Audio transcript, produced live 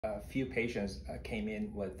A few patients came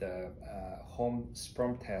in with home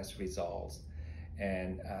sperm test results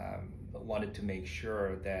and wanted to make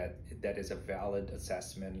sure that that is a valid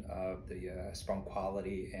assessment of the sperm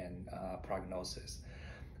quality and prognosis.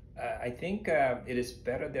 I think it is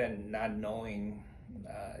better than not knowing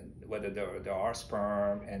whether there are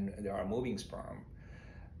sperm and there are moving sperm.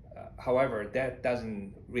 However, that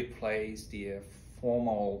doesn't replace the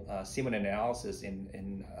formal semen analysis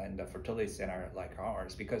in the fertility center like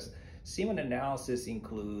ours, because semen analysis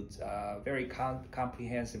includes very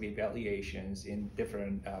comprehensive evaluations in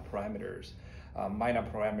different parameters. Minor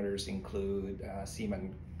parameters include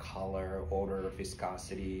semen color, odor,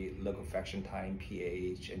 viscosity, liquefaction time,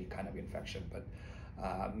 pH, any kind of infection. But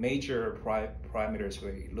major parameters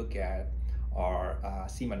we look at are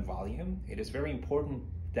semen volume. It is very important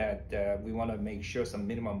that we want to make sure some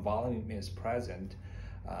minimum volume is present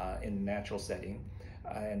in natural setting.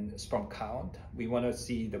 And sperm count, we want to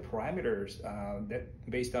see the parameters that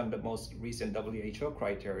based on the most recent WHO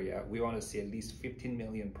criteria, we want to see at least 15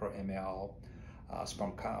 million per ml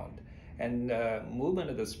sperm count. And movement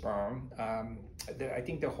of the sperm, I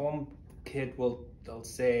think the home kit they'll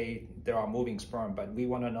say there are moving sperm, but we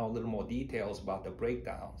want to know a little more details about the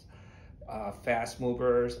breakdowns. Fast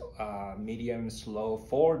movers, medium, slow,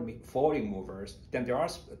 forwarding movers. Then there are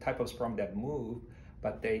a type of sperm that move,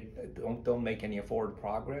 but they don't make any forward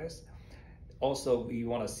progress. Also, we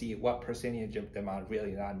want to see what percentage of them are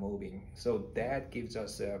really not moving. So that gives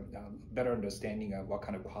us a better understanding of what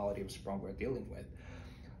kind of quality of sperm we're dealing with.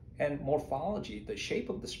 And morphology, the shape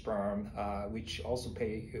of the sperm, which also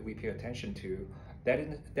we pay attention to, that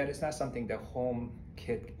is not something the home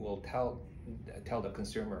kit will tell the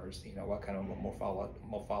consumers, what kind of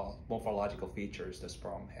morphological features the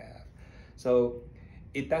sperm have. So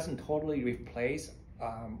it doesn't totally replace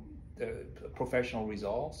the professional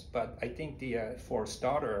results, but I think for a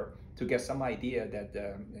starter, to get some idea that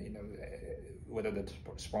whether the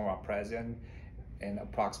sperm are present and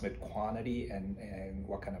approximate quantity and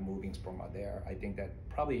what kind of moving sperm are there, I think that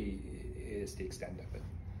probably is the extent of it.